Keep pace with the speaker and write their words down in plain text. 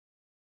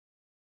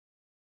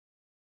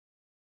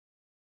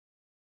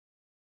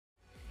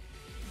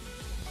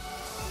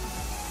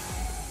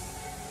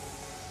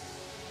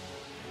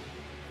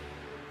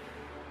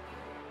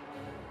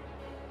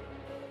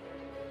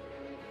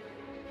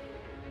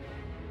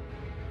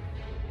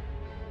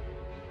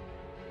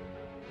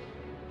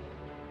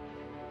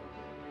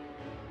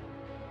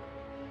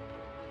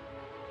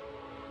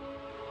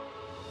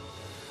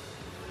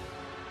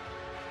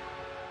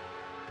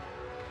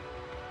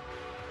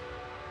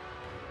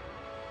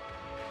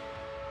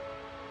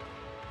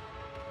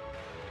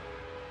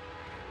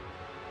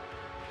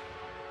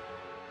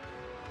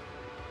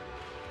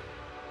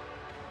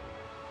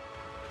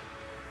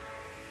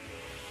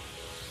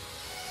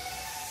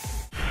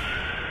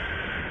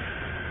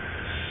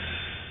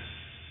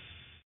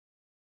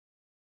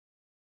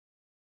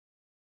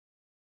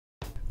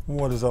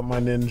What is up,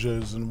 my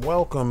ninjas, and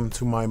welcome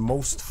to my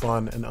most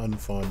fun and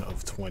unfun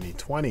of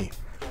 2020.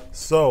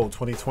 So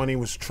 2020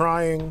 was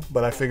trying,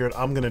 but I figured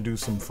I'm gonna do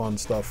some fun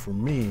stuff for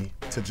me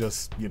to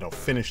just,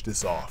 finish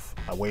this off.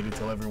 I waited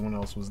till everyone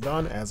else was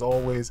done, as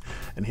always,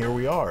 and here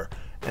we are.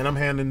 And I'm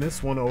handing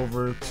this one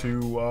over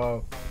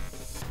to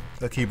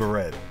Akiba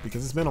Red,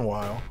 because it's been a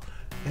while.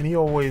 And he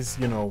always,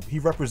 he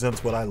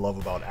represents what I love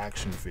about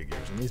action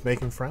figures, and he's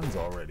making friends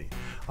already.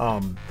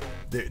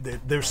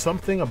 There's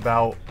something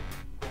about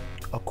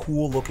a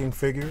cool looking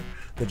figure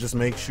that just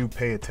makes you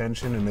pay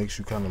attention and makes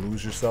you kind of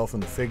lose yourself in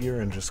the figure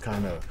and just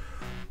kind of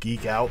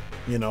geek out.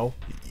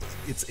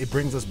 It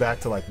brings us back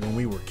to like when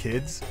we were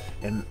kids,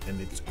 and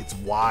it's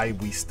why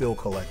we still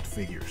collect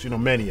figures,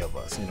 many of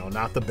us,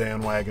 not the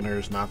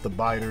bandwagoners, not the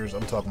biters.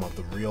 I'm talking about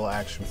the real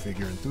action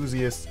figure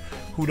enthusiasts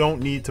who don't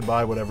need to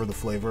buy whatever the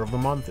flavor of the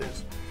month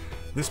is.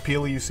 This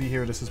Peely you see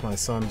here, this is my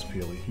son's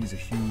Peely. He's a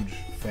huge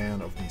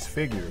fan of these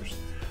figures,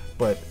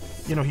 but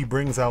he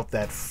brings out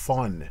that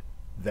fun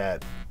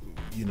that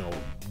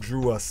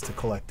drew us to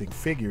collecting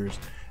figures,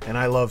 and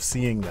I love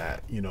seeing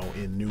that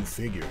in new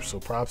figures. So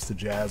props to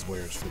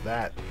Jazzwares for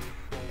that,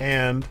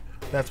 and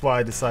that's why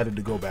I decided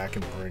to go back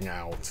and bring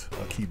out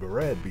Akiba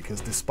Red,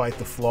 because despite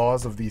the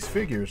flaws of these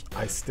figures,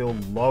 I still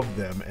love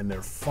them and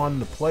they're fun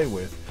to play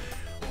with,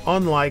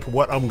 unlike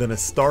what I'm gonna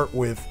start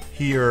with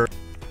here.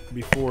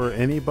 Before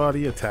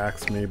anybody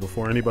attacks me,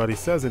 before anybody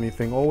says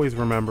anything, always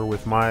remember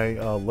with my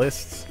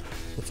lists,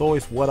 it's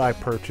always what I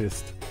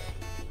purchased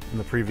in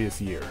the previous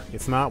year.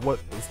 It's not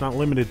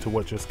limited to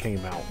what just came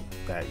out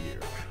that year.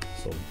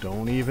 So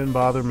don't even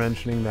bother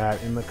mentioning that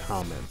in the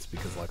comments,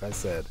 because like I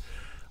said,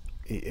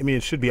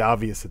 it should be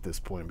obvious at this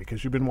point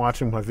because you've been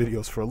watching my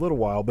videos for a little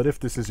while, but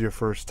if this is your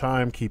first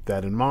time, keep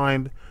that in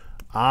mind.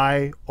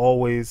 I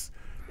always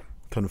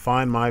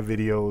confine my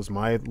videos,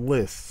 my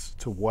lists,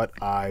 to what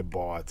I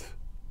bought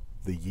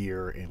the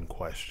year in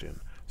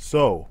question.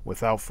 So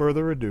without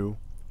further ado,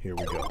 here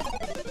we go.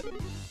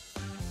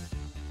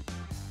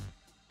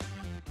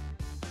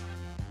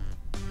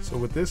 So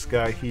with this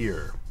guy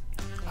here,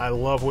 I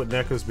love what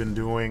NECA's been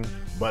doing,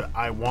 but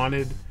I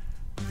wanted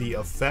the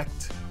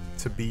effect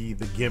to be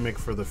the gimmick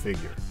for the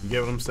figure. You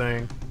get what I'm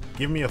saying?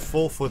 Give me a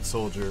full foot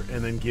soldier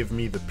and then give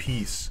me the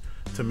piece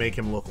to make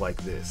him look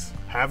like this.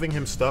 Having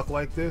him stuck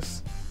like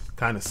this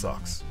kind of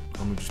sucks.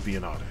 I'm just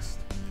being honest.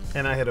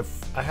 And I had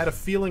a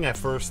feeling at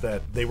first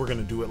that they were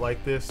gonna do it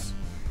like this.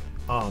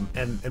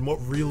 And what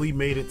really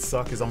made it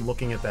suck is I'm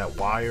looking at that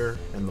wire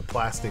and the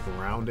plastic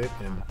around it,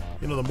 and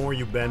the more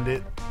you bend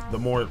it, the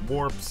more it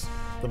warps,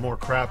 the more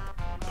crap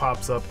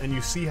pops up, and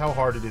you see how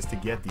hard it is to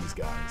get these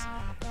guys.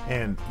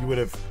 And you would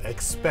have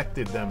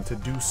expected them to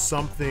do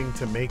something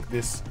to make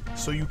this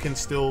so you can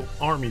still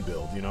army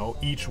build,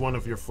 each one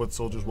of your foot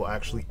soldiers will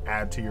actually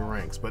add to your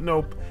ranks. But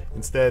nope,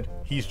 instead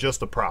he's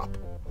just a prop.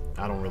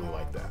 I don't really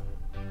like that.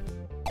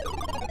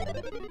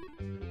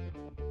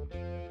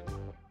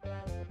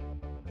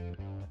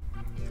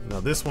 Now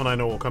this one I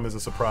know will come as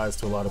a surprise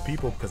to a lot of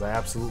people because I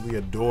absolutely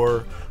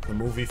adore the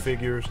movie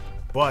figures,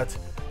 but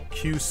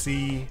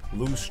QC,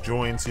 loose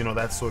joints,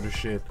 that sort of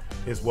shit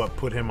is what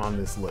put him on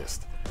this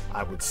list.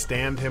 I would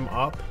stand him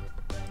up,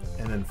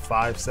 and then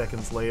 5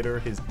 seconds later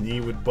his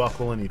knee would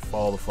buckle and he'd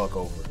fall the fuck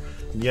over.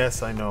 And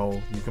yes, I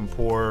know you can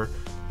pour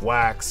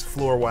wax,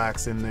 floor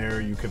wax in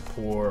there, you could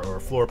pour, or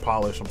floor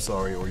polish, I'm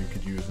sorry, or you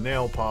could use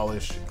nail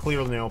polish,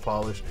 clear nail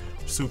polish,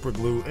 super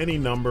glue, any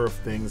number of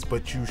things,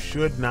 but you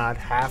should not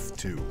have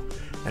to.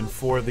 And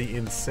for the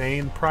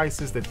insane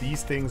prices that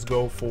these things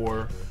go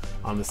for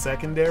on the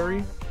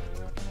secondary,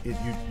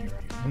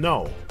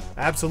 no,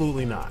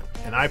 absolutely not.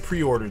 And I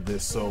pre-ordered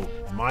this, so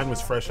mine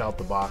was fresh out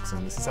the box,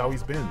 and this is how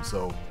he's been.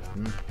 So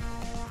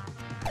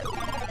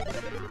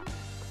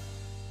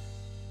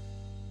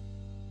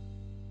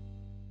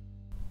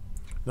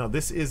Now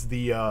this is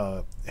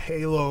the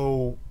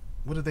Halo,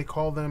 what did they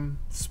call them?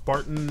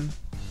 Spartan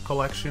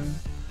collection,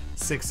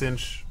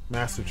 6-inch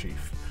Master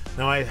Chief.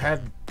 Now I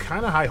had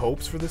kind of high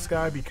hopes for this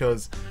guy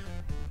because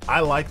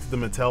I liked the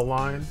Mattel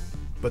line,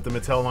 but the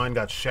Mattel line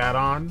got shat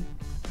on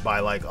by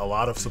like a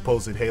lot of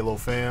supposed Halo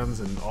fans,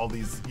 and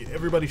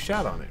everybody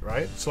shat on it,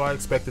 right? So I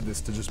expected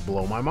this to just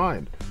blow my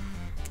mind.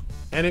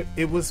 And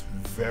it was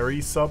very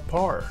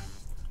subpar.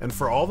 And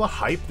for all the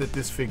hype that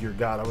this figure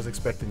got, I was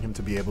expecting him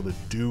to be able to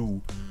do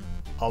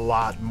a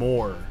lot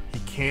more. He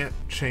can't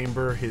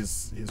chamber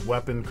his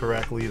weapon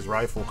correctly, his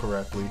rifle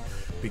correctly,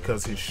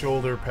 because his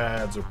shoulder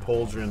pads or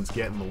pauldrons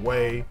get in the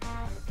way.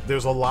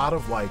 There's a lot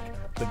of like,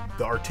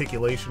 the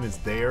articulation is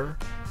there,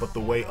 but the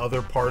way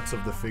other parts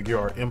of the figure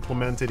are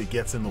implemented, it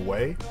gets in the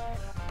way.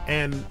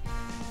 And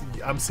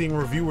I'm seeing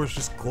reviewers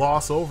just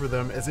gloss over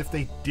them as if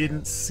they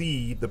didn't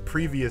see the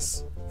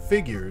previous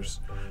figures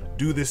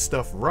do this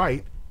stuff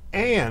right,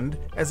 and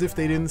as if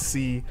they didn't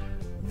see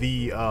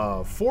the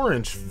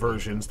 4-inch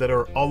versions that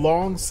are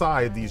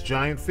alongside these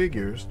giant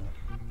figures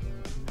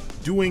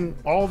doing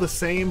all the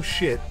same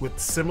shit with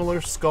similar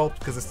sculpt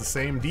because it's the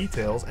same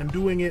details and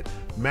doing it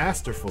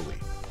masterfully.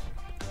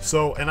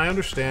 So, and I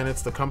understand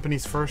it's the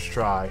company's first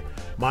try.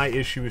 My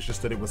issue is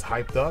just that it was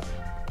hyped up.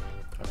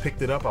 I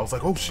picked it up. I was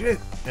like, oh shit.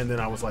 And then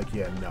I was like,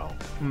 yeah, no.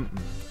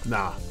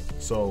 Nah.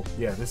 So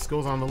yeah, this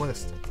goes on the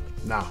list.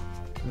 Nah.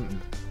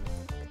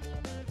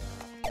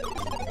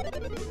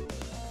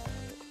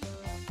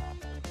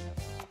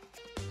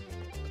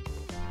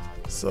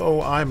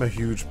 So I'm a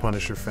huge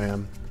Punisher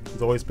fan.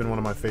 He's always been one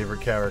of my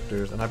favorite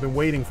characters, and I've been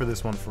waiting for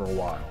this one for a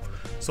while.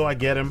 So I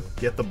get him,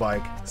 get the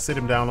bike, sit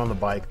him down on the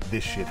bike,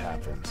 this shit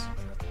happens.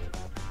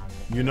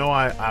 You know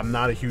I'm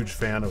not a huge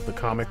fan of the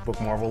comic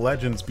book Marvel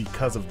Legends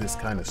because of this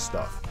kind of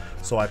stuff.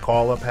 So I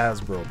call up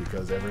Hasbro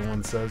because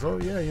everyone says, oh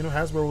yeah, you know,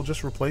 Hasbro will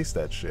just replace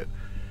that shit.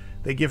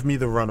 They give me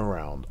the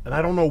runaround. And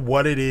I don't know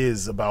what it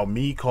is about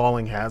me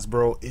calling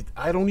Hasbro.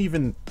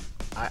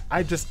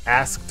 I just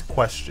asked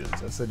questions.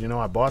 I said, you know,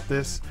 I bought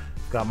this,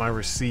 got my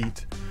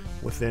receipt.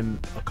 Within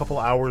a couple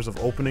hours of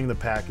opening the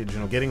package, you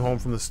know, getting home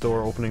from the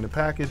store, opening the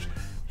package,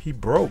 he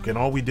broke, and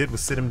all we did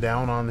was sit him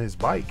down on his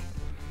bike.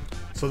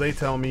 So they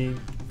tell me,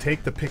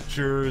 take the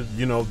picture,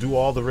 you know, do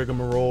all the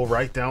rigmarole,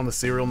 write down the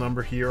serial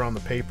number here on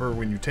the paper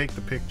when you take the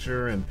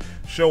picture and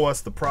show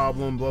us the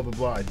problem, blah, blah,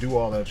 blah. I do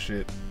all that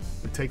shit.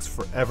 It takes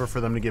forever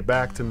for them to get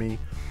back to me.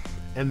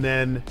 And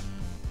then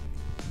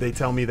they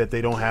tell me that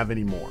they don't have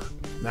any more.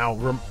 Now,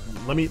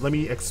 let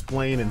me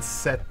explain and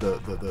set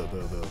the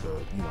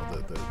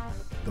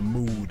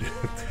mood,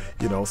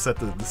 you know, set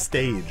the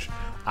stage.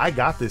 I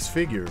got this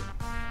figure,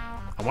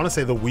 I want to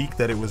say the week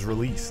that it was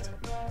released.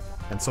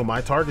 And so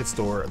my Target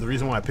store, the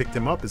reason why I picked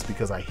him up is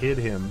because I hid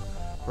him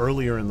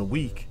earlier in the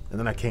week, and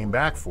then I came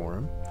back for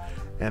him,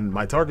 and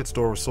my Target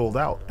store was sold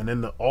out, and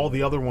then all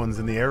the other ones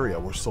in the area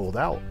were sold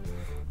out.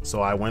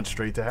 So I went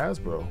straight to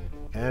Hasbro.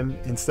 And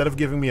instead of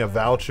giving me a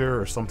voucher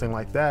or something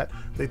like that,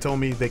 they told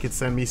me they could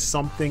send me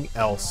something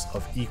else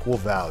of equal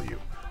value.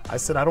 I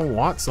said, I don't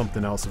want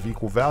something else of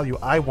equal value.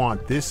 I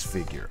want this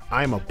figure.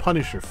 I'm a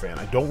Punisher fan.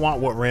 I don't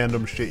want what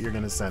random shit you're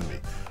gonna send me.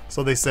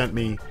 So they sent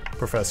me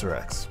Professor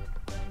X,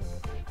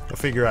 a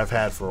figure I've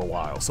had for a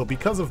while. So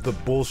because of the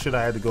bullshit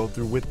I had to go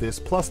through with this,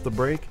 plus the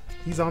break,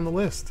 he's on the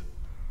list.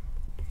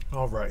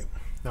 All right,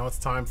 now it's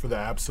time for the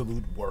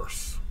absolute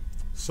worst.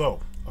 So,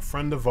 a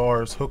friend of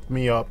ours hooked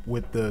me up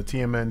with the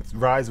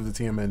Rise of the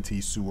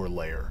TMNT Sewer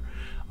Lair.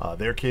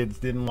 Their kids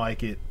didn't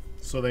like it,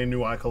 so they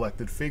knew I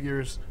collected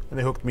figures, and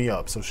they hooked me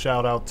up. So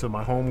shout out to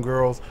my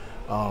homegirls,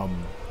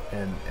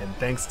 and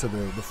thanks to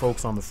the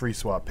folks on the free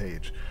swap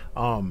page.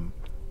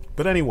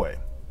 But anyway,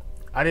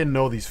 I didn't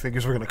know these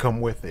figures were gonna come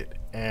with it,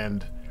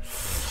 and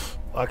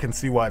I can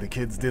see why the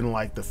kids didn't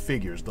like the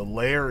figures. The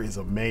lair is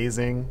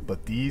amazing,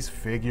 but these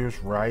figures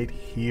right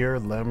here,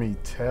 let me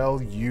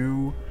tell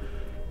you,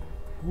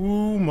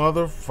 ooh,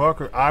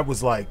 motherfucker. I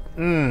was like,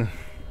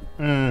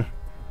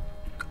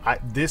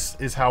 this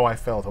is how I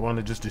felt. I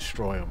wanted to just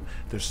destroy them.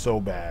 They're so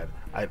bad.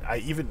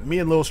 Me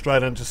and Lil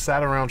Strydent just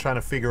sat around trying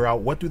to figure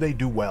out what do they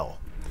do well.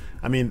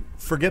 I mean,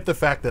 forget the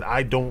fact that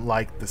I don't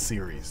like the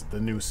series, the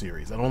new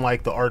series. I don't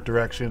like the art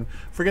direction.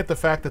 Forget the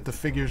fact that the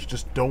figures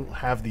just don't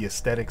have the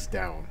aesthetics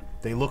down.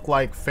 They look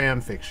like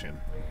fan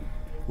fiction.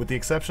 With the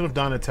exception of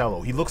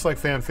Donatello. He looks like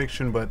fan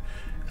fiction, but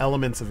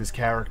elements of his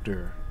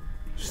character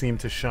seem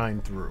to shine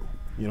through.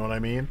 You know what I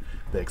mean?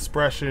 The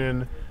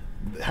expression,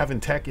 having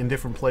tech in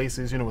different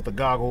places, you know, with the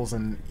goggles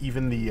and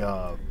even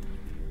the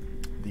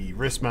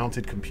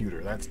wrist-mounted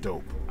computer. That's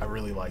dope. I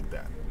really like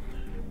that.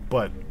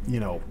 But, you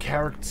know,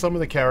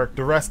 the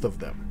rest of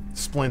them,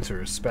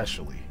 Splinter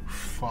especially,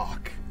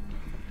 fuck,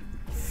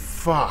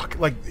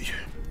 like,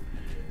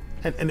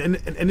 and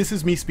this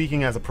is me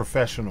speaking as a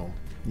professional,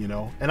 you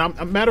know, and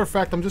a matter of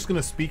fact, I'm just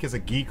gonna speak as a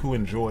geek who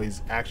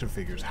enjoys action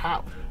figures.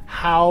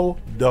 How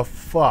the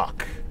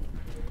fuck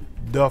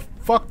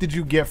did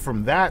you get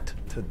from that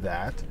to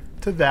that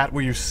to that,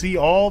 where you see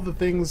all the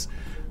things,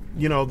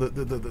 you know,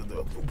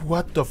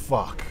 what the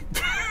fuck?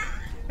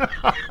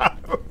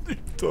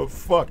 The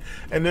fuck.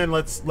 And then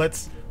let's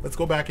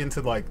go back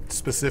into like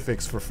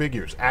specifics for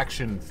figures,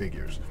 action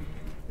figures.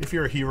 If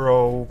you're a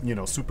hero, you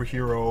know,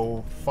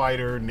 superhero,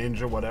 fighter,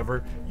 ninja,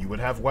 whatever, you would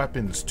have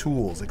weapons,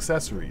 tools,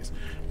 accessories,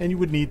 and you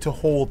would need to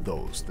hold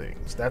those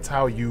things. That's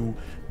how you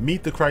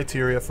meet the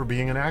criteria for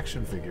being an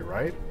action figure,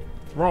 right?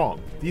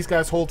 Wrong. These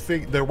guys hold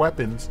their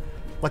weapons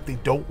like they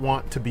don't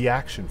want to be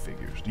action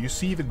figures. Do you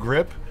see the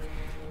grip?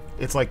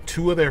 It's like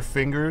two of their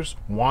fingers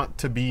want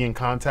to be in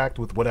contact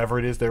with whatever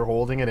it is they're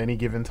holding at any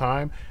given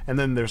time, and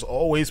then there's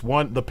always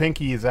one, the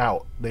pinky is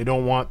out. They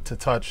don't want to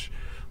touch.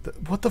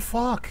 What the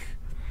fuck?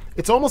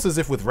 It's almost as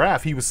if with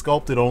Raph, he was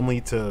sculpted only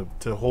to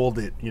hold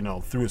it, you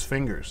know, through his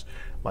fingers,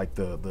 like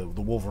the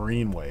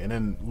Wolverine way. And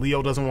then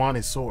Leo doesn't want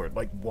his sword.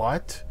 Like,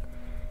 what?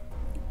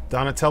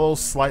 Donatello's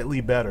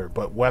slightly better,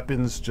 but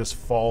weapons just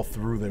fall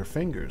through their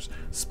fingers.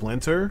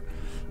 Splinter,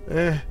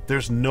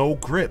 there's no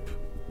grip.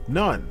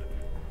 None.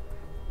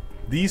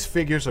 These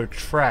figures are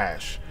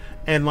trash.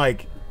 And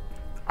like,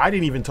 I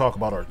didn't even talk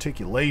about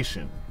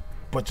articulation,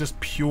 but just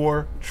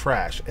pure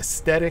trash.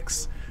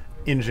 Aesthetics,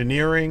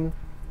 engineering,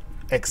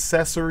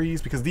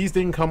 accessories, because these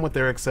didn't come with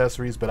their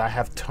accessories, but I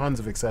have tons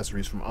of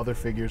accessories from other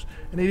figures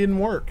and they didn't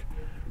work.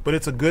 But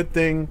it's a good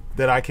thing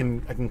that I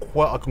can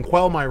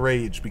quell my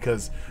rage,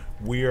 because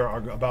we are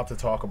about to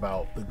talk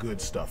about the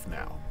good stuff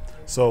now.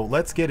 So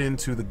let's get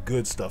into the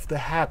good stuff, the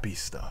happy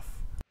stuff.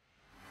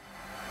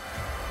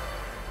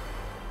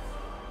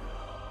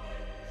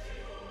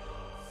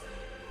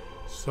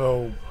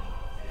 So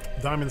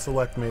Diamond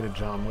Select made a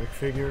John Wick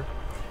figure.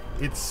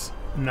 It's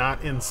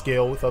not in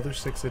scale with other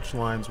 6-inch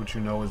lines, which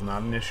you know is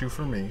not an issue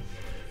for me,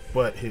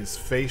 but his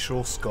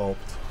facial sculpt,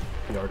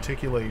 the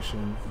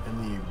articulation,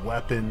 and the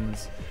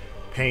weapons,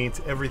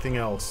 paint, everything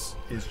else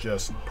is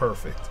just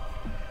perfect.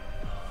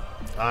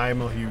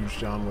 I'm a huge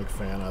John Wick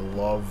fan. I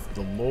love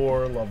the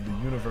lore, love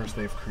the universe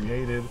they've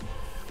created.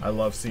 I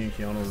love seeing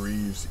Keanu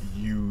Reeves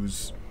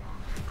use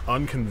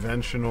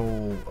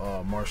unconventional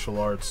martial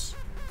arts.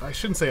 I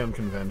shouldn't say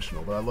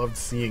unconventional, but I loved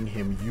seeing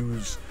him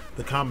use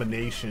the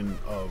combination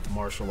of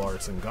martial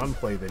arts and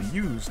gunplay that he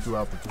used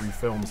throughout the 3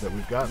 films that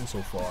we've gotten so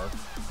far.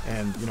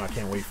 And, you know, I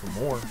can't wait for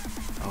more.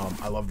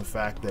 I love the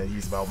fact that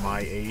he's about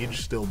my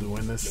age, still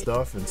doing this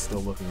stuff and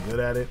still looking good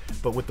at it.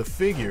 But with the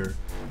figure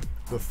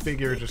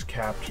just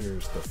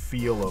captures the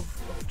feel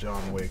of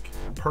John Wick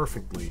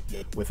perfectly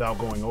without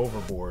going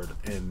overboard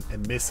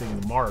and missing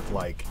the mark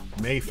like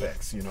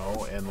Mafex, you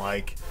know, and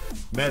like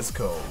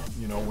Mezco,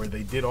 you know, where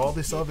they did all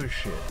this other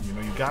shit. You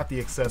know, you got the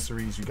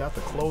accessories, you got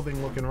the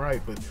clothing looking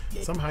right, but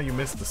somehow you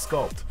missed the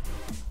sculpt.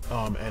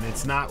 And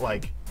it's not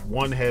like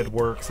one head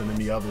works and then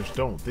the others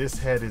don't. This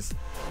head is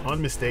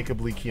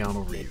unmistakably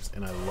Keanu Reeves,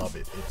 and I love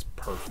it. It's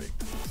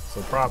perfect.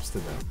 So props to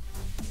them.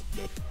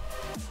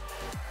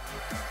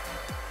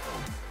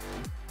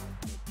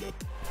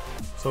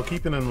 So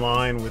keeping in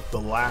line with the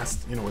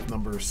last, you know, with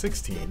number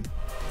 16,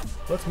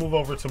 let's move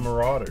over to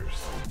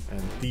Marauders and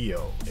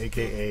Theo,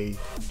 aka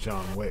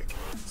John Wick.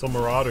 So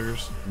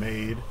Marauders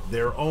made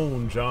their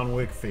own John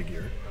Wick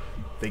figure.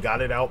 They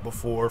got it out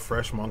before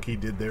Fresh Monkey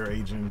did their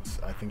agent.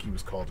 I think he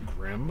was called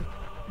Grimm.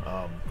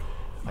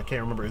 I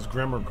can't remember, is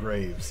Grimm or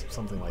Graves,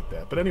 something like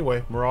that. But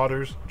anyway,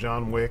 Marauders,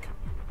 John Wick,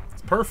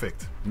 it's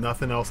perfect.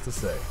 Nothing else to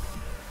say.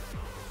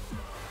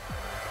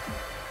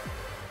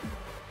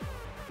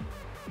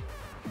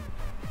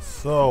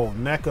 So,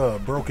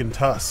 NECA Broken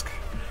Tusk.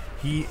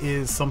 He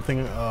is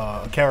something,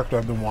 a character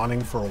I've been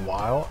wanting for a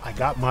while. I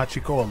got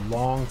Machiko a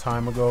long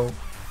time ago,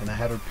 and I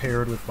had her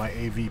paired with my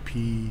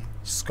AVP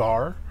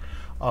Scar.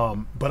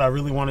 But I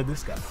really wanted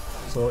this guy.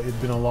 So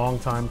it'd been a long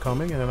time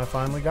coming, and then I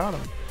finally got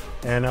him.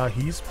 And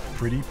he's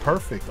pretty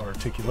perfect.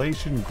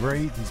 Articulation,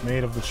 great. He's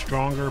made of the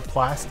stronger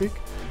plastic.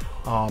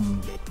 I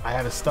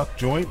had a stuck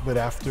joint, but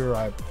after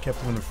I kept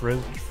him in the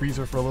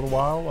freezer for a little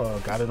while,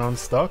 got it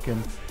unstuck,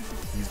 and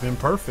he's been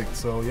perfect.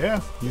 So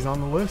yeah, he's on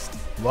the list.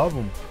 Love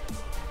him.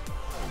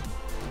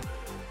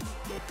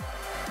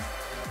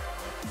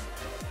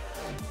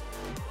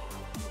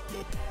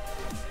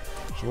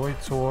 Joy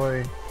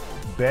Toy,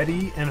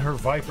 Betty and her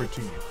Viper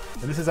team.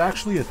 And this is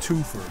actually a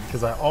twofer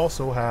because I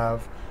also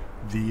have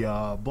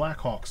the Black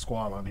Hawk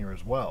squad on here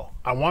as well.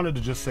 I wanted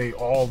to just say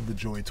all the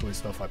Joy Toy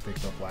stuff I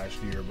picked up last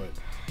year, but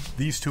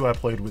these two I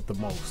played with the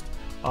most.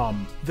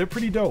 They're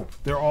pretty dope.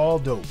 They're all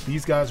dope.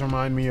 These guys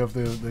remind me of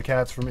the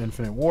cats from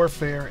Infinite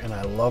Warfare, and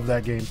I love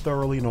that game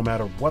thoroughly, no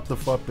matter what the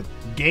fuck the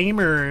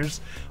gamers,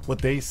 what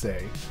they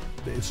say.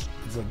 It's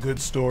a good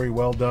story,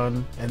 well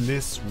done, and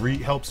this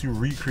helps you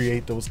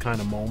recreate those kind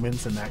of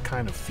moments and that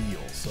kind of feel.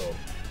 So,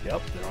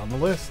 yep, they're on the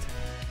list.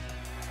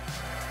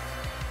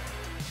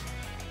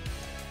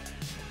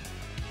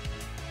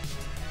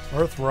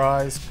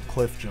 Earthrise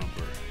Cliff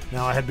Jumper.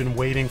 Now, I had been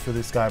waiting for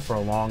this guy for a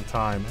long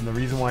time, and the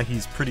reason why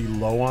he's pretty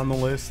low on the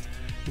list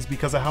is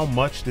because of how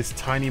much this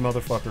tiny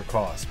motherfucker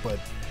costs. But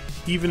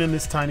even in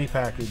this tiny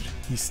package,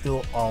 he's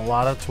still a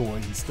lot of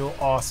toy. He's still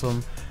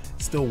awesome,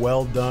 still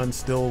well done,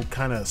 still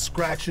kind of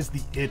scratches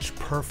the itch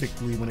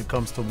perfectly when it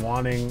comes to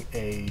wanting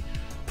a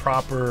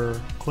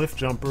proper cliff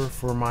jumper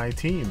for my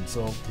team.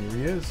 So here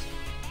he is.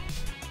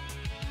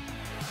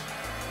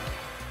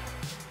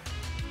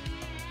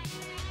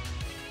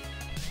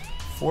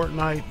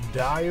 Fortnite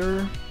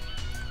Dyer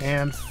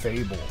and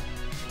Fable,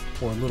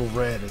 or Little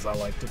Red as I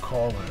like to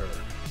call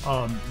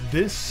her.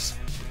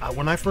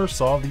 When I first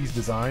saw these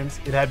designs,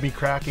 it had me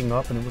cracking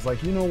up, and it was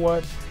like, you know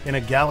what, in a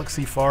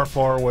galaxy far,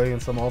 far away in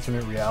some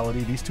alternate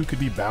reality, these two could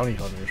be bounty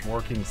hunters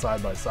working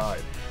side by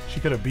side. She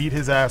could have beat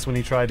his ass when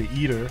he tried to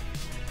eat her,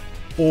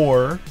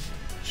 or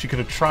she could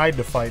have tried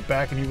to fight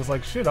back, and he was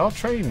like, shit, I'll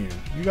train you,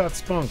 you got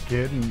spunk,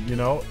 kid. And you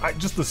know,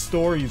 just the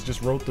stories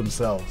just wrote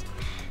themselves.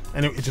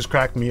 And it just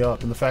cracked me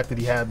up, and the fact that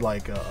he had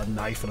like a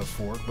knife and a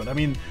fork. But I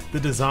mean, the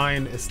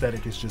design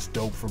aesthetic is just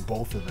dope for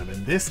both of them.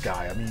 And this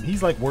guy, I mean,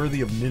 he's like worthy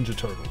of Ninja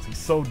Turtles. He's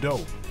so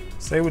dope.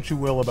 Say what you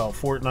will about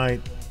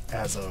Fortnite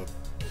as a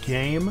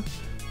game,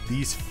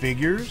 these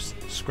figures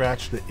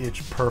scratch the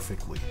itch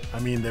perfectly.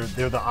 I mean,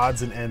 they're the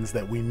odds and ends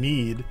that we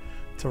need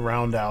to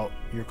round out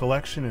your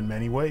collection in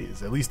many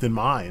ways, at least in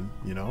mine,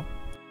 you know.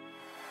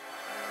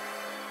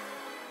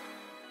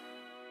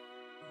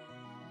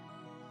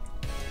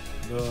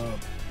 The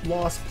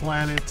Lost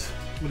Planet,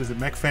 what is it,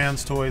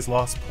 MechFans Toys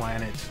Lost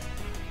Planet,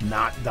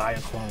 not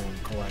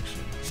Diaclone collection.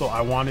 So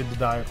I wanted the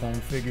Diaclone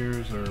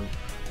figures, or,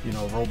 you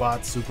know,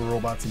 robots, super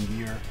robots in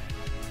gear.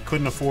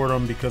 couldn't afford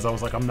them because I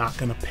was like, I'm not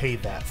gonna pay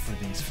that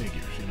for these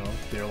figures, you know?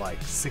 They're like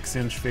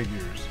 6-inch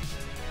figures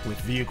with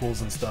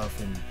vehicles and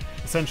stuff, and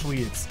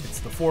essentially it's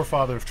the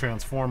forefather of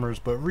Transformers,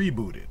 but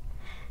rebooted.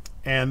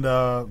 And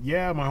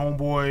yeah, my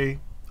homeboy,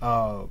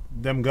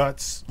 Them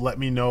Guts, let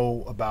me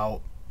know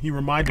about, he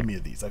reminded me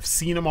of these. I've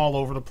seen them all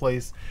over the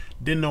place,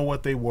 didn't know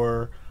what they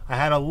were. I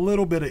had a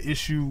little bit of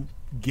issue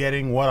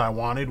getting what I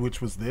wanted, which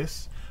was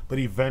this, but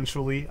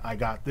eventually I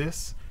got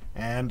this,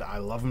 and I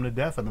love them to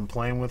death. I've been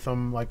playing with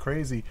them like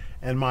crazy,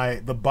 and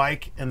the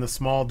bike and the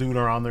small dude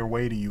are on their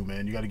way to you,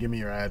 man. You got to give me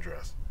your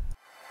address.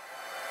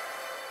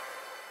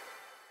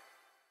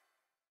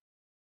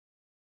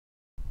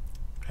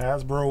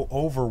 Hasbro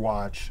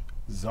Overwatch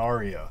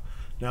Zarya.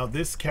 Now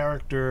this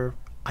character,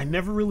 I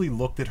never really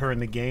looked at her in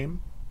the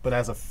game, but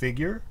as a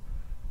figure,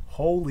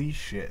 holy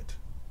shit.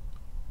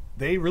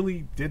 They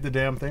really did the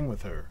damn thing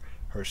with her.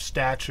 Her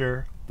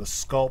stature, the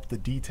sculpt, the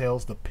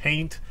details, the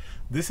paint.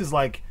 This is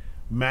like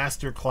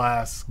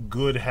masterclass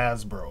good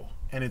Hasbro.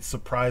 And it's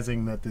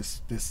surprising that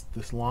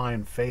this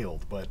line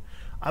failed, but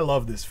I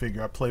love this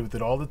figure. I play with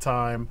it all the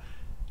time.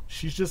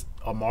 She's just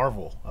a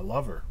marvel. I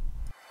love her.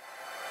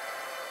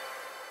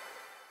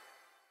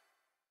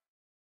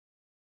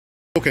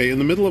 Okay, in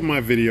the middle of my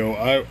video,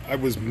 I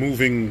was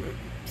moving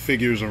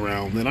figures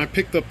around, and I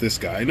picked up this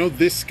guy. I know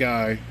this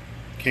guy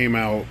came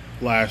out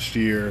last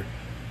year.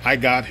 I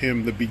got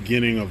him the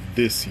beginning of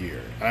this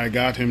year. I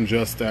got him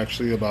just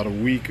actually about a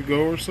week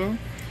ago or so,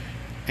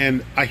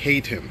 and I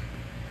hate him.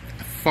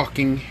 I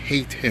fucking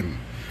hate him.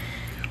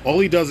 All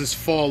he does is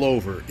fall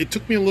over. It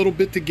took me a little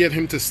bit to get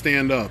him to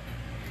stand up,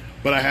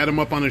 but I had him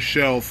up on a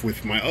shelf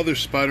with my other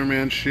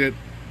Spider-Man shit,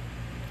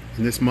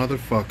 and this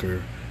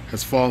motherfucker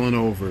has fallen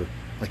over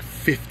like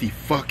 50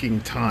 fucking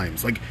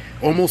times. Like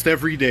almost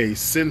every day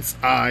since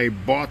I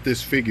bought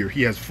this figure,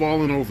 he has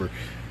fallen over.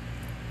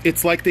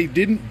 It's like they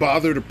didn't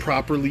bother to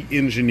properly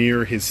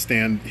engineer his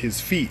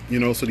feet, you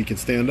know, so that he can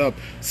stand up,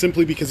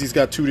 simply because he's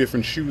got 2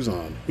 different shoes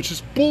on, which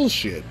is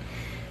bullshit.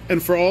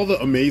 And for all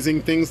the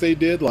amazing things they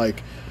did,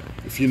 like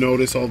if you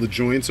notice all the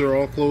joints are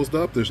all closed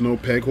up, there's no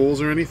peg holes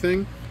or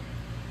anything,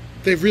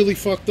 they've really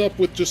fucked up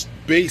with just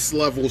base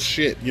level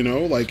shit, you know?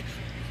 Like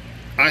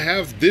I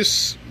have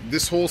this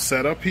whole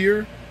setup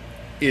here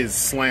is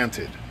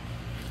slanted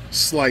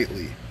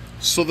slightly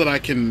so that I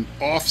can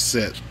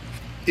offset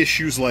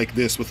issues like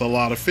this with a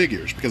lot of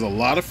figures, because a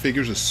lot of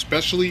figures,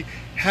 especially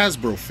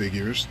Hasbro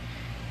figures,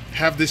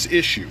 have this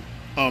issue.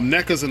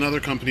 NECA's another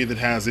company that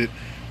has it,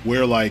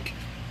 where like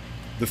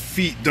the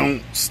feet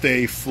don't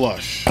stay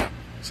flush.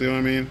 See what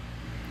I mean?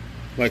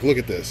 Like look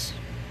at this.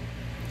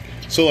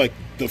 So like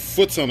the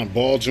foot's on a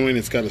ball joint,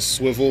 it's got a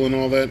swivel and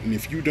all that, and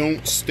if you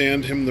don't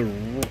stand him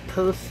the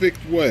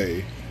perfect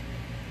way,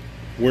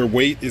 where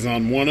weight is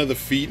on one of the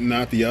feet and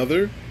not the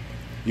other,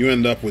 you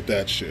end up with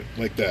that shit,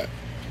 like that.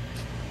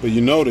 But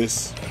you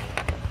notice,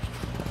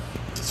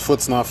 his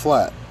foot's not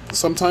flat.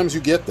 Sometimes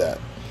you get that.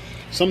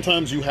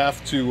 Sometimes you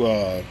have to,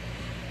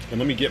 and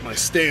let me get my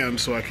stand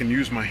so I can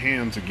use my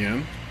hands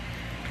again.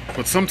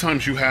 But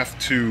sometimes you have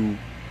to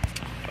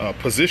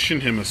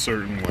position him a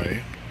certain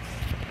way.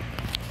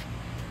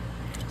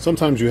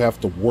 Sometimes you have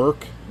to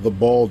work the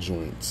ball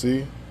joint,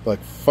 see?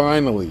 Like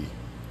finally.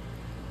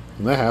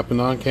 And that happened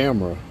on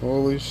camera.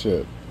 Holy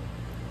shit.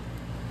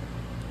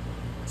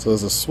 So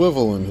there's a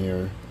swivel in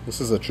here.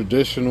 This is a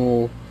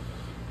traditional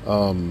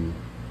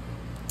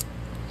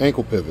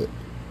ankle pivot.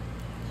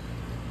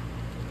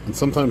 And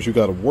sometimes you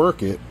got to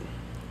work it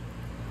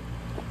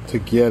to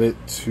get it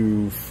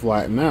to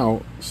flatten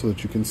out so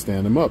that you can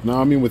stand him up.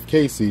 Now, I mean, with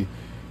Casey,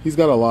 he's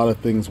got a lot of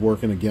things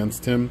working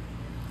against him,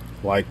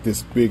 like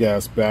this big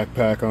ass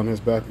backpack on his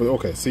back. But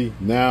okay, see,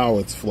 now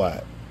it's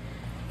flat.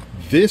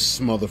 This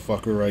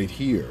motherfucker right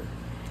here,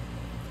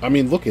 I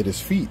mean, look at his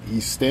feet.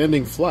 He's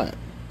standing flat.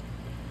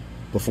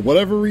 But for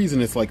whatever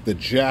reason, it's like the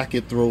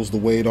jacket throws the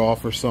weight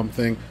off or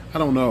something. I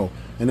don't know.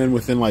 And then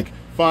within like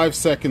 5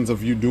 seconds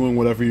of you doing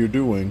whatever you're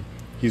doing,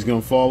 he's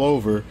going to fall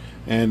over.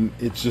 And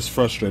it's just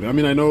frustrating. I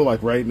mean, I know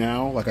like right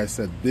now, like I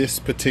said, this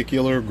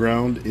particular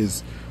ground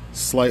is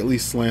slightly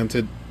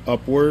slanted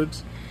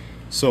upwards.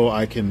 So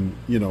I can,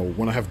 you know,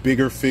 when I have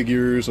bigger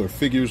figures or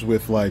figures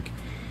with like,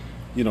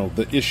 you know,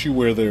 the issue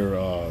where they're,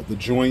 the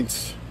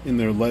joints in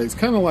their legs,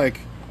 kind of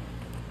like,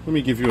 let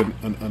me give you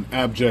an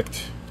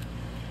abject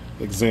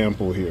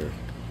example here.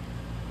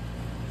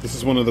 This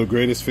is one of the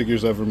greatest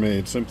figures ever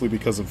made, simply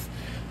because of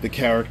the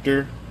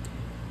character,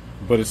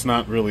 but it's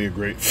not really a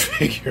great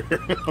figure.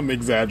 I'm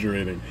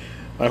exaggerating.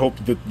 I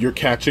hope that you're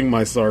catching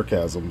my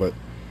sarcasm, but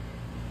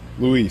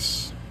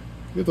Luis,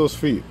 look at those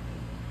feet.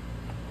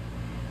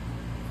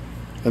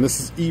 And this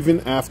is even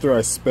after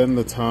I spend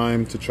the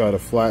time to try to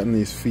flatten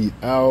these feet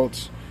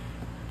out.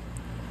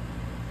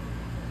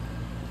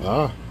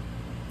 Ah,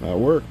 that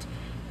worked.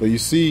 But you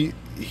see,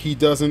 he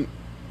doesn't,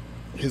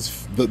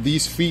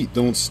 these feet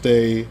don't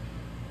stay,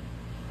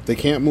 they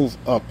can't move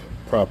up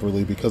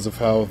properly because of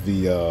how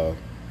the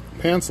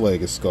pants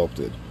leg is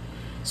sculpted.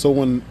 So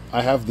when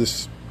I have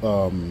this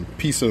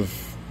piece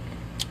of,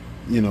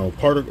 you know,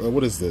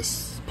 what is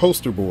this,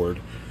 poster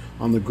board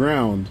on the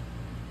ground,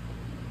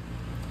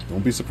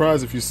 Don't be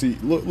surprised if you see,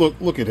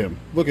 look at him.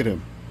 Look at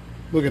him.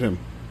 Look at him.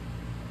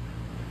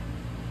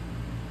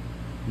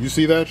 You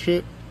see that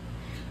shit?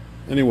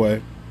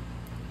 Anyway,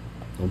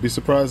 don't be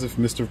surprised if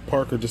Mr.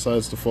 Parker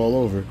decides to fall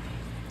over.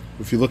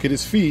 If you look at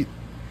his feet,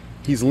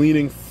 he's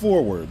leaning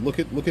forward. Look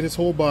at his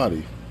whole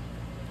body.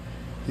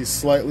 He's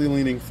slightly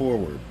leaning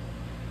forward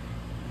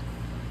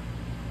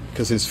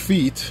because his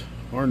feet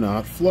are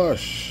not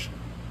flush.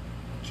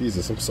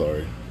 Jesus, I'm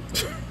sorry.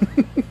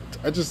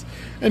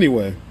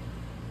 Anyway,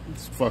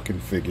 this fucking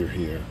figure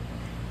here.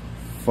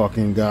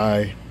 Fucking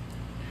guy.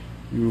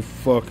 You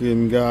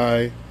fucking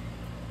guy.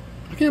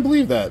 I can't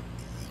believe that.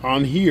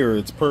 On here,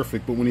 it's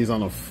perfect, but when he's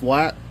on a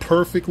flat,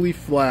 perfectly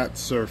flat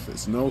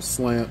surface, no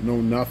slant, no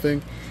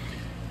nothing,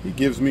 he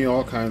gives me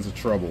all kinds of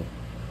trouble.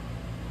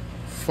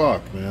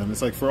 Fuck, man.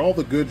 It's like, for all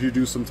the good you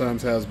do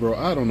sometimes, Hasbro,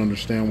 I don't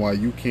understand why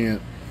you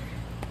can't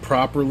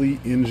properly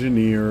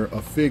engineer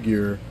a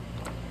figure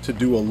to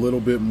do a little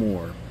bit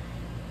more.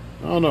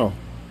 I don't know.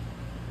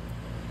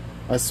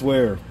 I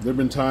swear, there have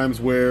been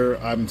times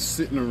where I'm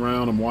sitting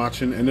around, I'm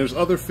watching, and there's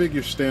other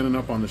figures standing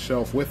up on the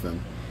shelf with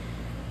him.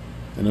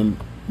 And then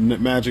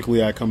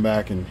magically I come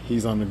back and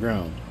he's on the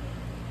ground.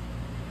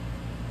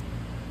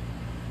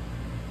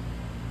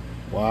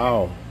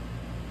 Wow.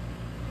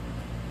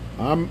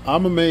 I'm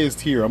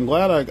amazed here. I'm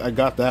glad I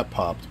got that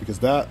popped, because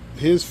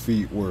his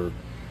feet were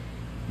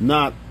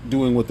not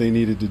doing what they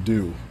needed to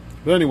do.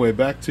 But anyway,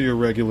 back to your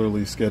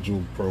regularly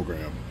scheduled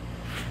program.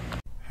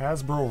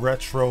 Hasbro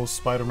Retro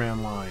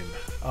Spider-Man line.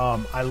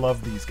 I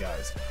love these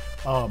guys.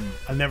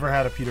 I never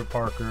had a Peter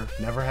Parker,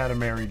 never had a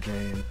Mary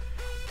Jane,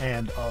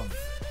 and of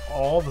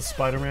all the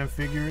Spider-Man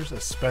figures,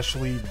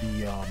 especially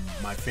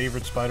my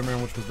favorite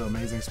Spider-Man, which was the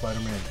Amazing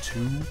Spider-Man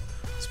 2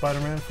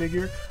 Spider-Man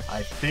figure,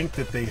 I think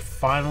that they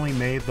finally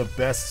made the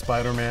best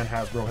Spider-Man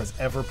Hasbro has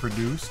ever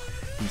produced.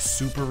 He's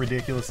super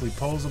ridiculously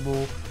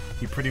posable.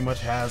 He pretty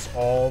much has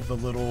all the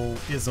little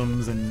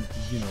isms and,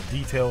 you know,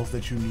 details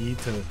that you need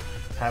to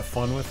have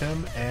fun with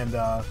him. And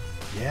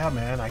yeah,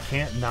 man, I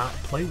can't not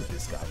play with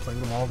this guy. I play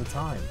with him all the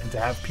time. And to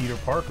have Peter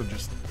Parker, it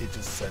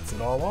just sets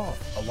it all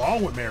off,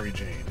 along with Mary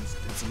Jane.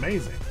 It's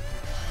amazing.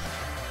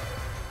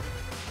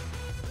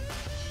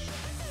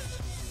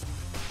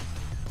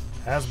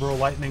 Hasbro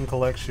Lightning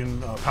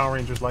Collection, Power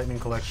Rangers Lightning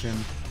Collection,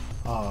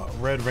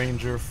 Red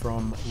Ranger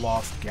from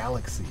Lost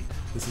Galaxy.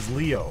 This is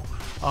Leo.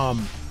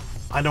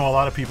 I know a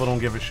lot of people don't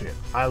give a shit.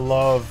 I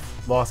love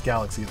Lost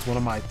Galaxy. It's one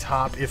of my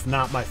top, if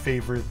not my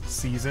favorite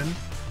season.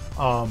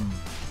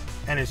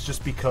 And it's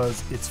just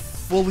because it's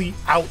fully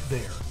out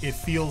there. It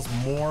feels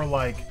more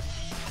like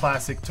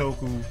classic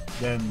Toku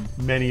than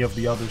many of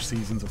the other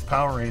seasons of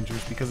Power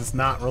Rangers, because it's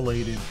not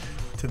related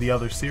to the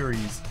other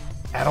series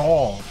at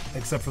all,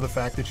 except for the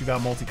fact that you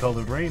got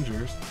multicolored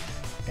Rangers,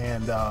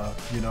 and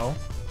you know,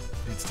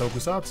 it's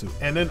Tokusatsu.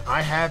 And then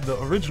I had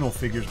the original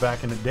figures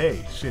back in the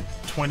day, shit,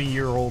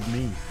 20-year-old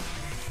me,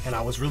 and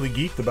I was really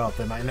geeked about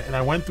them. And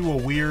I went through a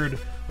weird,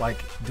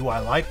 like, do I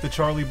like the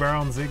Charlie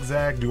Brown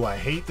zigzag? Do I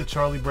hate the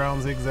Charlie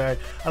Brown zigzag?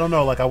 I don't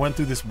know, like, I went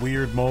through this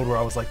weird mode where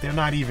I was like, they're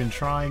not even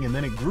trying, and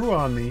then it grew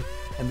on me,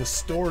 and the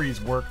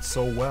stories worked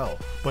so well.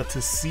 But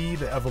to see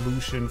the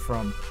evolution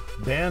from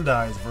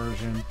Bandai's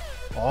version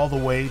all the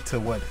way to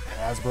what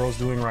Hasbro's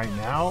doing right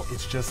now,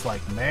 it's just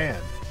like, man,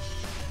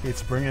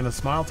 it's bringing a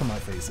smile to my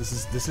face.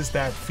 This is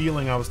that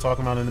feeling I was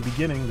talking about in the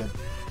beginning that,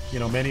 you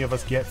know, many of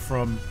us get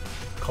from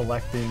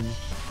collecting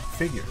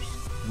figures.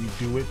 We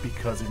do it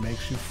because it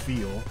makes you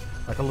feel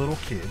like a little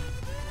kid,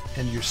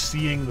 and you're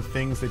seeing the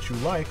things that you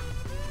like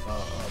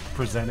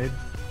presented,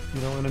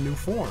 you know, in a new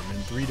form,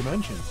 in 3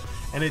 dimensions.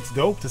 And it's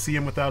dope to see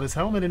him without his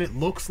helmet, and it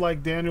looks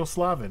like Daniel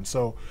Slavin.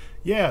 So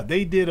yeah,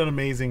 they did an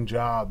amazing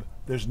job.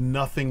 There's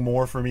nothing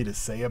more for me to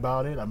say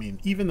about it. I mean,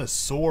 even the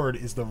sword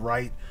is the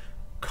right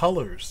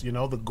colors, you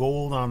know, the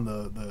gold on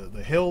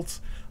the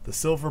hilts, the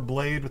silver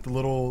blade with the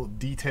little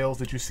details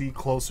that you see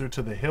closer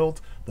to the hilt,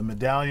 the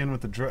medallion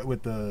with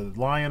the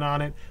lion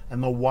on it,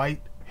 and the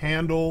white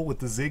handle with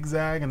the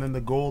zigzag, and then the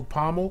gold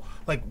pommel.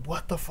 Like,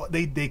 what the fuck?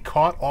 They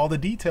caught all the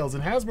details,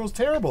 and Hasbro's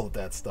terrible at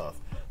that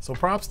stuff. So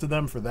props to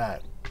them for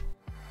that.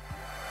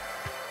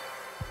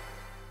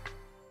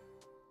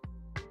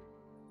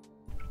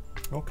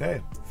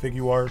 Okay,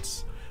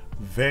 Figuarts,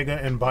 Vega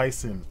and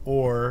Bison,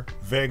 or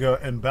Vega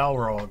and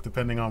Balrog,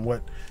 depending on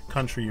what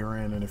country you're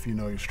in and if you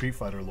know your Street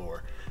Fighter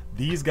lore.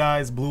 These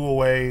guys blew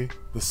away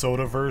the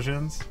Soda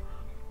versions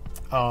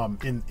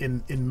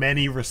in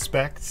many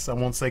respects. I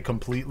won't say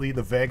completely.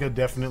 The Vega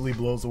definitely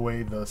blows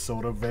away the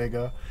Soda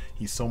Vega.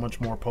 He's so much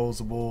more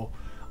posable.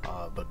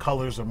 The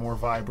colors are more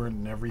vibrant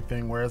and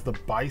everything, whereas the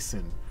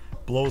Bison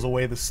blows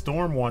away the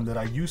Storm one that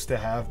I used to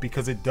have,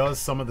 because it does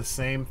some of the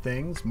same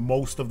things,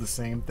 most of the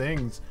same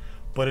things,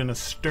 but in a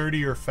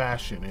sturdier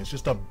fashion. It's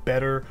just a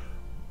better,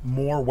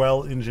 more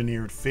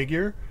well-engineered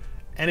figure,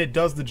 and it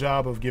does the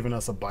job of giving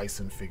us a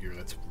Bison figure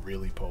that's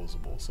really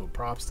posable. So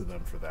props to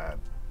them for that.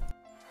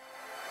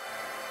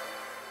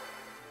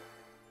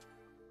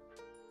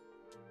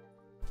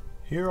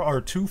 Here are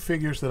 2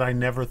 figures that I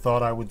never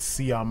thought I would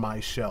see on my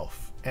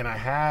shelf, and I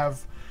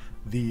have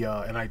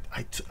And I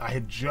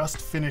had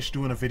just finished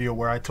doing a video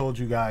where I told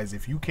you guys,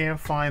 if you can't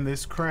find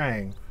this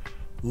Krang,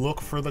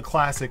 look for the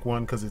classic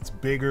one because it's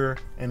bigger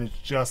and it's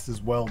just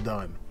as well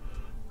done.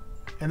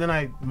 And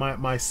then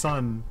my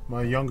son,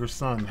 my younger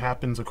son,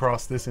 happens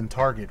across this in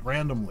Target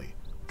randomly,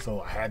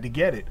 so I had to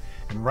get it.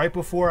 And right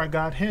before I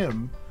got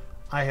him,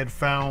 I had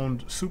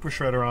found Super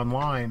Shredder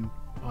online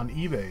on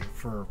eBay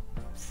for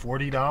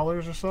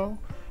 $40 or so.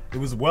 It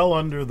was well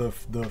under the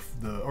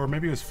or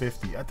maybe it was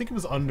 50. I think it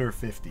was under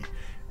 50.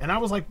 And I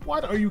was like,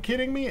 what, are you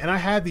kidding me? And I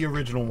had the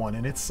original one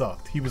and it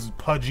sucked. He was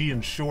pudgy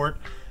and short.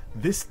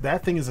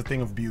 That thing is a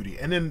thing of beauty.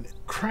 And then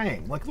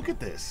Krang, like, look at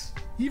this.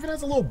 He even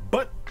has a little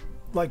butt,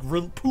 like,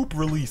 poop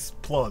release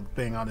plug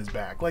thing on his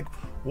back. Like,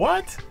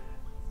 what?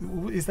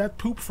 Is that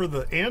poop for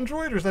the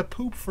android or is that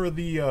poop for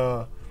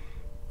the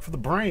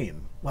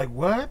brain? Like,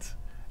 what?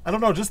 I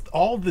don't know, just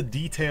all the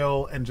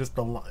detail and just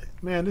the line.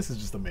 Man, this is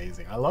just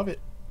amazing. I love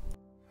it.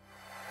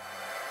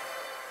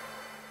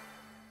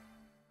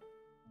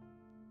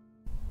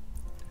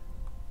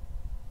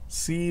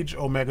 Siege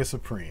Omega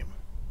Supreme.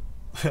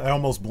 I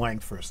almost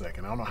blanked for a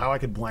second. I don't know how I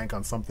could blank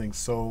on something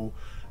so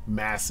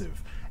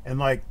massive. And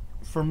like,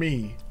 for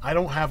me, I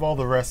don't have all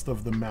the rest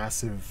of the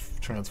massive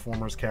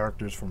Transformers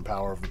characters from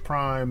Power of the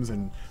Primes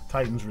and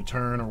Titan's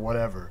Return or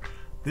whatever.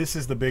 This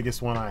is the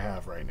biggest one I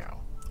have right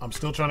now. I'm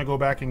still trying to go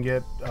back and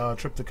get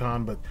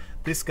Trypticon, but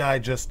this guy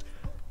just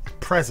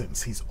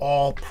presence. He's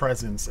all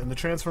presence, and the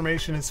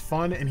transformation is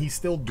fun, and he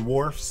still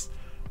dwarfs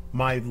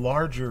my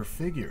larger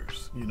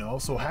figures, you know?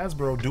 So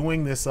Hasbro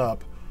doing this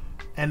up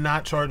and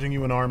not charging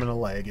you an arm and a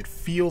leg, it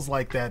feels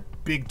like that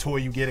big toy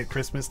you get at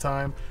Christmas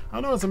time. I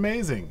don't know, it's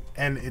amazing,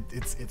 and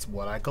it's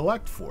what I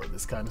collect for,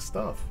 this kind of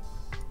stuff.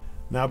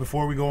 Now,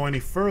 before we go any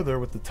further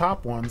with the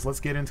top ones, let's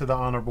get into the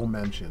honorable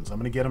mentions. I'm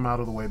gonna get them out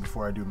of the way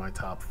before I do my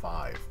top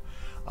 5.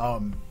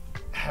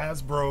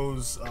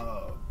 Hasbro's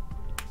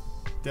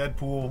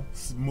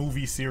Deadpool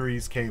movie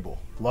series Cable.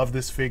 Love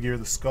this figure,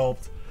 the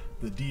sculpt,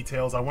 the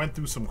details. I went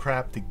through some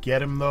crap to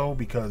get him though,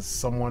 because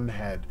someone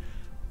had,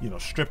 you know,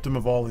 stripped him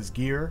of all his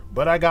gear,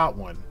 but I got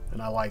one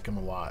and I like him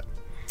a lot.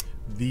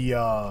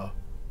 The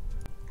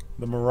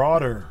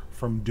Marauder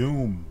from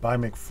Doom by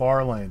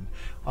McFarlane.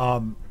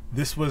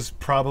 This was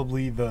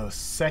probably the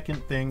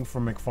second thing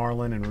from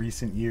McFarlane in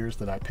recent years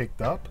that I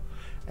picked up,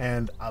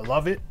 and I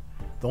love it.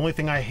 The only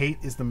thing I hate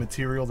is the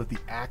material that the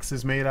axe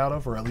is made out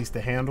of, or at least the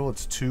handle.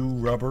 It's too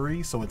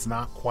rubbery, so it's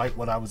not quite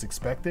what I was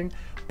expecting,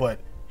 but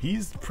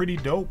he's pretty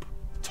dope.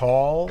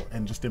 Tall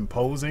and just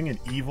imposing and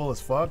evil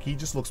as fuck. He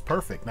just looks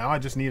perfect. Now I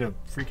just need a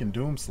freaking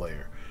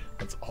Doomslayer.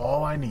 That's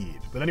all I need.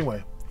 But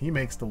anyway, he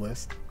makes the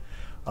list.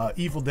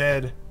 Evil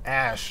Dead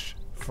Ash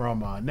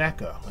from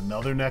NECA,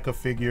 another NECA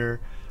figure.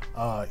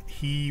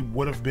 He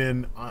would have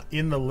been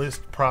in the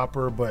list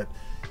proper, but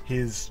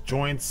his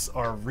joints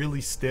are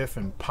really stiff,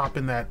 and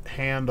popping that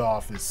hand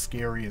off is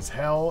scary as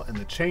hell, and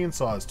the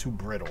chainsaw is too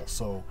brittle,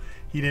 so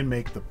he didn't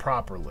make the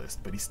proper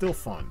list, but he's still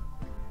fun.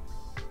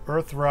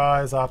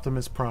 Earthrise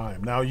Optimus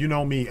Prime. Now, you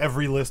know me,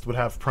 every list would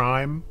have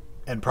Prime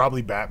and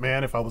probably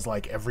Batman if I was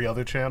like every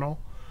other channel.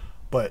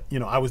 But, you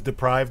know, I was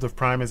deprived of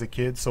Prime as a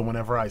kid, so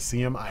whenever I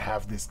see him, I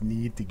have this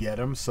need to get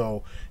him.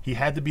 So he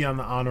had to be on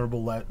the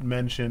honorable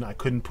mention. I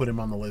couldn't put him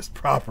on the list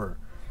proper.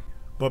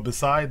 But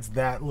besides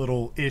that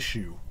little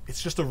issue,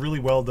 it's just a really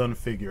well done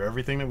figure.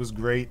 Everything that was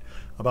great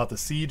about the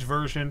Siege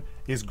version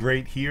is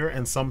great here,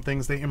 and some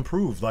things they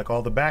improved, like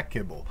all the back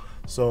kibble.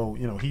 So,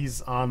 you know,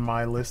 he's on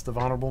my list of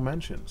honorable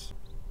mentions.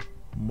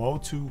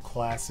 Motu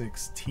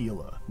Classics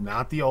Tila,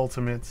 not the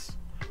Ultimates,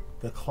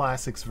 the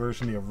Classics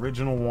version, the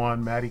original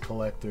one, Matty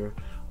Collector.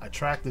 I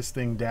tracked this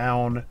thing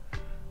down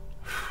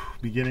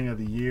beginning of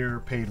the year,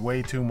 paid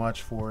way too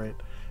much for it,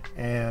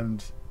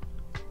 and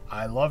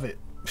I love it.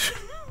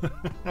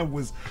 I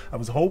was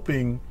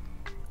hoping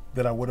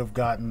that I would have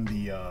gotten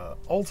the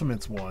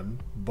Ultimates one,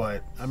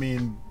 but I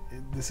mean,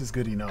 this is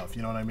good enough,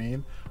 you know what I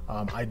mean?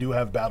 I do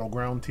have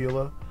Battleground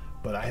Tila,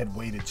 but I had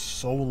waited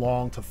so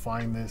long to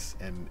find this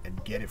and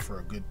get it for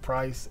a good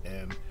price,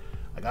 and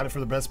I got it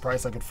for the best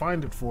price I could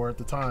find it for at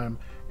the time.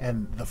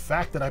 And the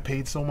fact that I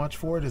paid so much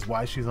for it is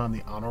why she's on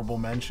the honorable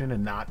mention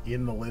and not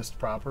in the list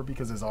proper,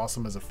 because as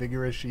awesome as a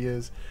figure as she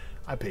is,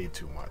 I paid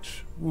too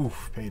much.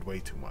 Oof, paid way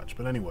too much.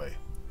 But anyway,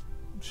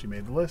 she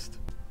made the list.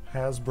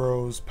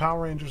 Hasbro's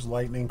Power Rangers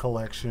Lightning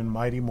Collection,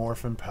 Mighty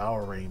Morphin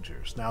Power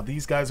Rangers. Now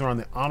these guys are on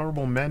the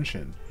honorable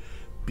mention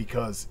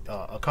because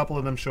a couple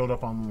of them showed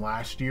up on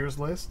last year's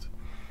list,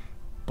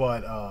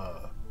 but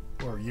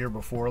or year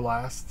before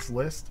last's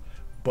list,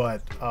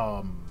 but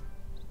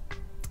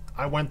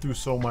I went through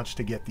so much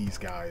to get these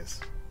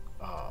guys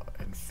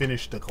and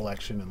finished the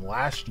collection, and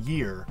last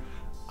year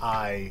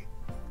I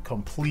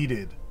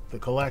completed the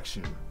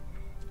collection.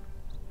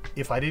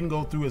 If I didn't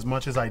go through as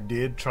much as I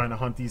did trying to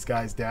hunt these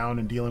guys down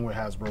and dealing with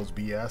Hasbro's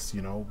BS,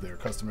 you know, their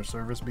customer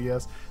service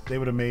BS, they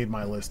would have made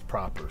my list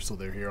proper, so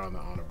they're here on the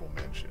honorable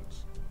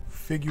mentions.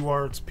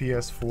 Figuarts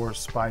PS4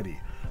 Spidey.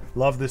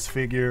 Love this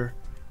figure.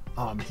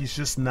 He's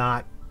just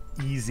not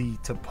easy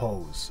to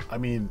pose. I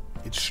mean,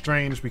 It's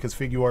strange because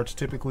figure arts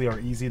typically are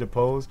easy to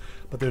pose,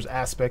 but there's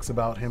aspects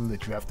about him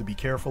that you have to be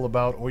careful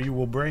about or you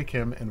will break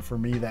him, and for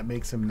me that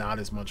makes him not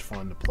as much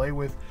fun to play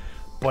with.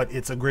 But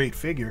it's a great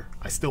figure.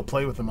 I still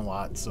play with him a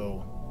lot,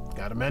 so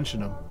gotta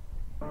mention him.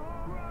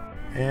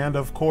 And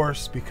of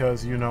course,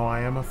 because you know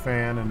I am a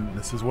fan and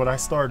this is what I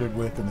started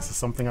with and this is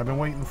something I've been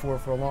waiting for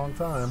a long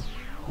time,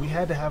 we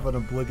had to have an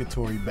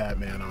obligatory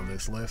Batman on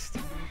this list.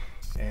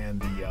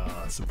 And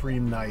the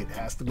Supreme Knight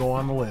has to go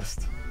on the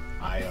list.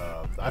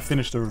 I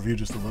finished the review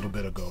just a little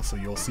bit ago, so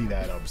you'll see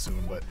that up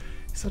soon, but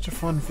he's such a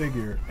fun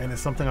figure and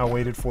it's something I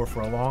waited for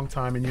a long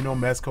time. And you know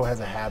Mezco has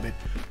a habit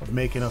of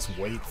making us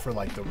wait for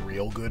like the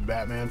real good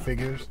Batman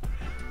figures,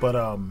 but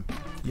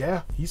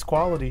yeah, he's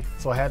quality,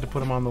 so I had to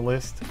put him on the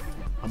list.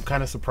 I'm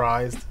kind of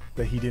surprised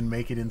that he didn't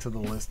make it into the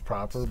list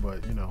proper,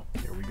 but you know,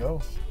 here we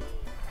go.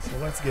 So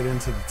let's get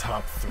into the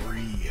top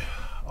 3.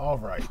 All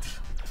right,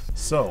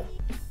 so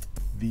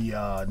the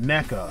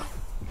NECA,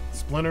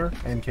 Splinter,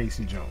 and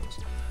Casey Jones.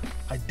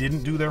 I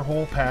didn't do their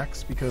whole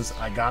packs because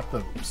I got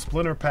the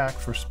Splinter pack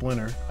for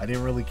Splinter. I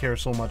didn't really care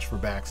so much for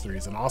Baxter.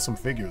 He's an awesome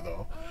figure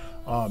though.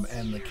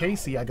 And the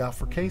Casey I got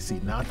for Casey,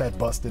 not that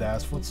busted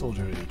ass foot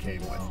soldier that he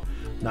came with.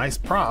 Nice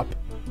prop,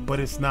 but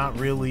it's not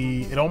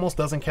really, it almost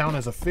doesn't count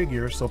as a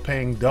figure, so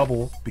paying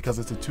double because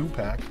it's a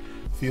 2-pack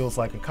feels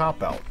like a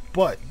cop-out.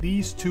 But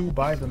these two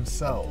by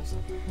themselves,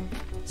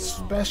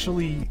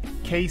 especially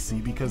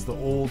Casey, because the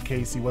old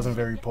Casey wasn't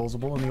very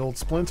posable and the old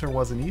Splinter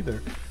wasn't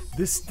either.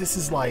 This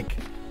is like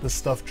the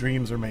stuff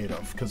dreams are made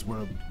of, because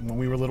when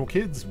we were little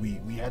kids we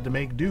had to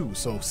make do.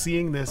 So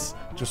seeing this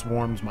just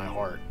warms my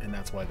heart, and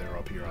that's why they're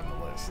up here on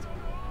the list.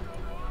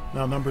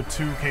 Now number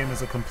 2 came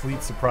as a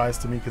complete surprise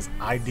to me because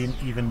I didn't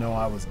even know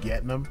I was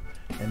getting them,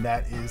 and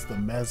that is the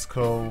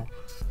Mezco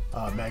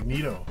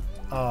Magneto.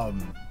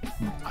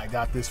 I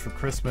got this for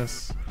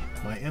Christmas.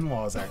 My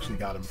in-laws actually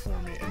got him for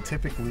me, and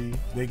typically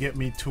they get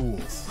me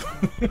tools.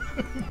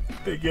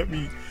 They get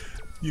me,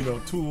 you know,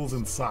 tools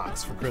and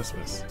socks for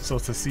Christmas. So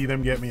to see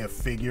them get me a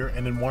figure,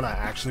 and then one I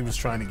actually was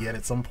trying to get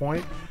at some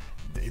point,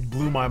 it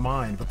blew my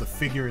mind. But the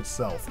figure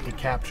itself, it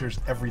captures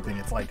everything.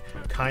 It's like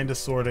kinda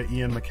sorta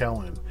Ian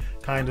McKellen,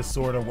 kinda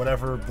sorta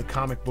whatever the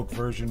comic book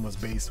version was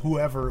based,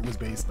 whoever it was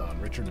based on,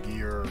 Richard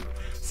Gere or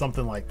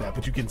something like that,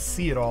 but you can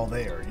see it all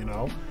there, you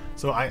know.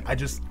 So I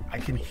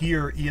can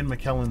hear Ian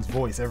McKellen's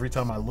voice every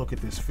time I look at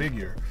this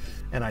figure,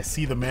 and I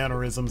see the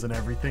mannerisms and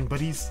everything, but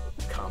he's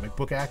comic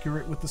book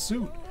accurate with the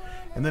suit.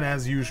 And then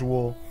as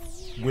usual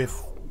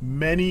with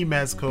many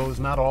Mezcos,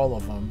 not all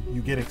of them,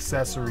 you get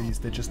accessories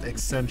that just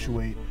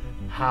accentuate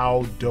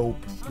how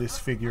dope this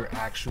figure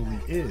actually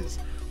is.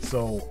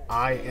 So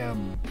I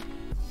am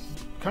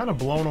kind of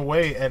blown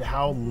away at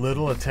how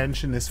little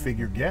attention this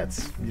figure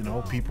gets. You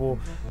know, people,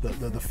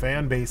 the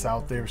fan base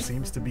out there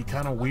seems to be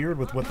kind of weird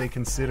with what they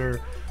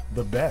consider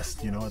the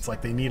best. You know, it's like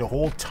they need a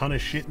whole ton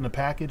of shit in a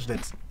package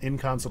that's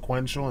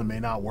inconsequential and may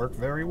not work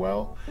very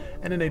well,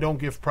 and then they don't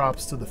give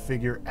props to the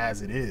figure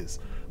as it is.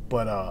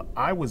 But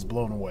I was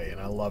blown away and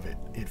I love it.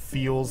 It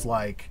feels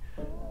like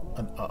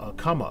a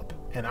come up,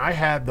 and I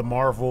had the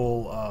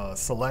Marvel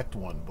Select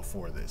one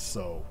before this,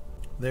 so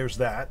there's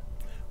that.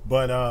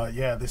 But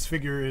yeah, this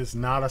figure is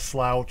not a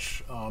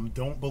slouch.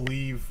 Don't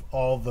believe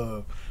all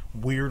the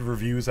weird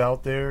reviews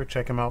out there.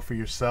 Check him out for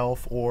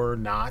yourself or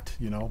not,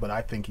 you know, but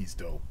I think he's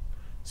dope.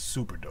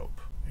 Super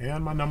dope.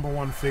 And my number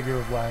 1 figure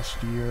of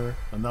last year,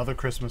 another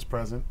Christmas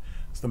present,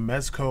 is the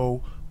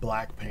Mezco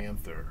Black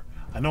Panther.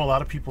 I know a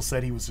lot of people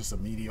said he was just a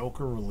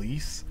mediocre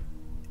release.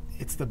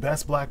 It's the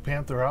best Black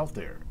Panther out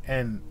there,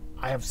 and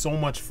I have so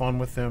much fun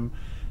with him.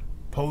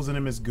 Posing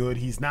him is good.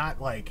 He's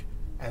not like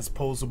as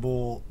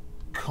posable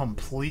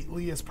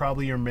completely as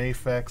probably your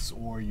Mafex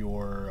or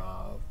your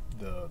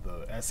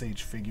the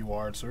SH Figure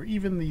Arts, or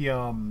even the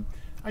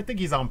I think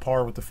he's on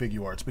par with the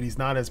Figure Arts, but he's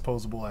not as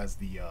posable as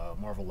the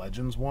Marvel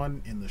Legends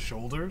one in the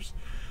shoulders.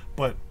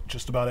 But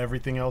just about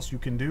everything else you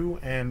can do,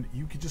 and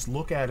you can just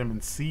look at him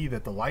and see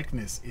that the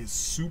likeness is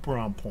super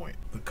on point.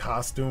 The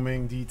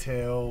costuming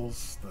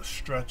details, the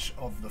stretch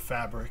of the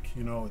fabric,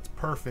 you know, it's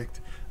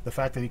perfect. The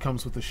fact that he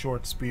comes with the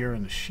short spear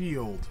and the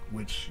shield,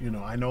 which, you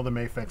know, I know the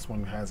Mafex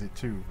one has it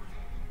too.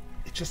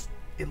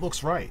 It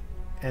looks right.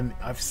 And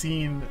I've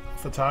seen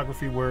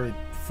photography where it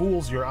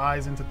fools your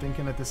eyes into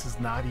thinking that this is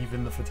not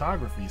even the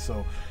photography.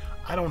 So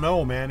I don't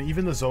know, man.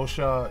 Even the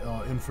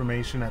Zosha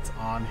information that's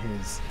on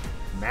his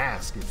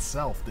mask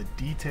itself, the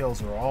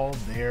details are all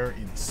there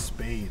in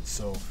spades.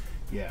 So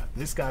yeah,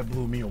 this guy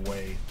blew me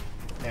away.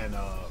 And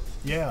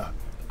yeah,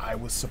 I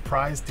was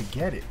surprised to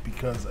get it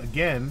because,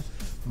 again,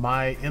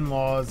 my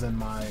in-laws and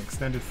my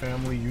extended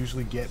family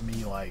usually get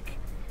me, like,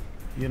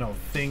 you know,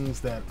 things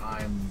that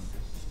I'm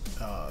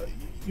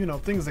you know,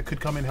 things that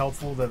could come in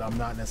helpful that I'm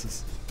not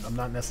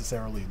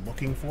necessarily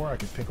looking for. I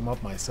could pick them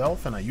up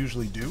myself, and I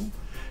usually do.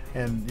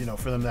 And, you know,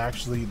 for them to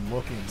actually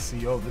look and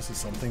see, oh, this is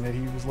something that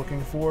he was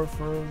looking for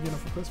for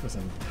Christmas,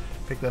 and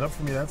pick that up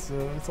for me, it's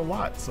a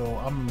lot. So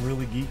I'm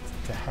really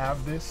geeked to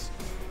have this.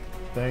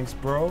 Thanks,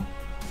 bro.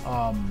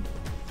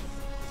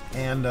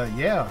 And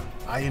yeah,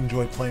 I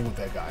enjoy playing with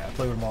that guy. I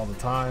play with him all the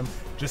time.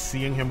 Just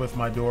seeing him with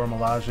my Dora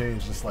Milaje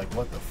is just like,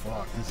 what the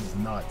fuck? This is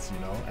nuts, you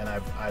know. And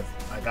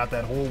I got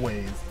that whole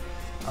wave.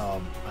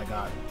 I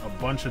got a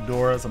bunch of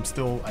Doras.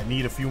 I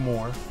need a few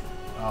more,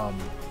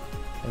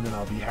 and then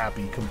I'll be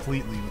happy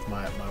completely with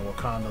my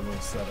Wakanda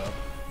little setup.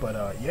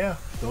 But yeah,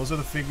 those are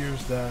the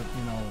figures that,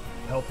 you know,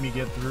 helped me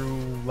get through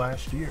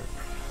last year.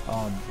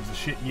 It was a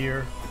shit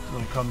year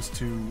when it comes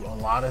to a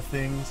lot of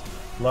things.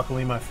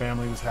 Luckily, my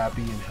family was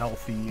happy and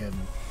healthy, and,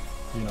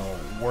 you know,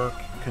 work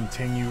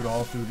continued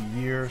all through the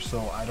year, so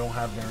I don't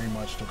have very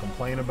much to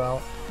complain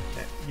about.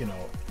 You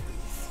know,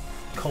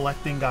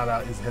 collecting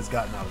has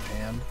gotten out of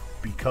hand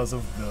because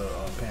of the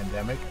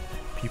pandemic.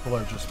 People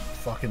are just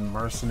fucking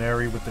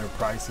mercenary with their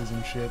prices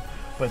and shit.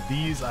 But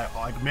these,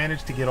 I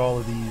managed to get all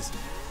of these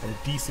at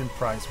a decent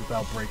price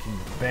without breaking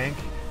the bank,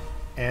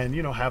 and,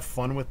 you know, have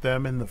fun with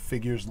them, and the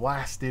figures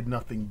lasted,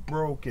 nothing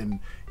broke, and,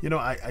 you know,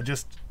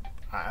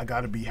 I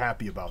gotta be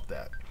happy about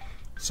that.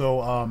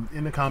 So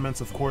in the comments,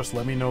 of course,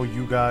 let me know,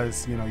 you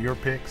guys, you know, your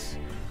picks.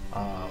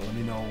 Let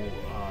me know,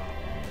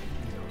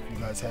 you know, if you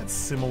guys had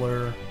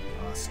similar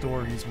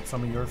stories with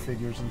some of your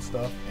figures and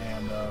stuff.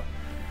 And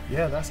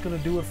yeah, that's gonna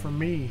do it for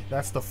me.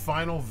 That's the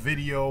final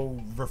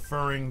video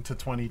referring to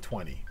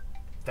 2020.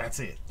 That's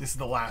it. This is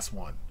the last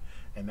one.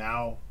 And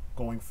now,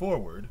 going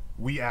forward,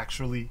 we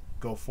actually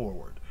go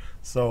forward.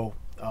 So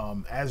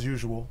as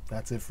usual,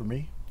 that's it for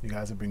me. You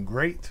guys have been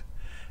great,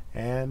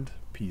 and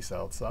peace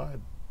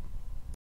outside.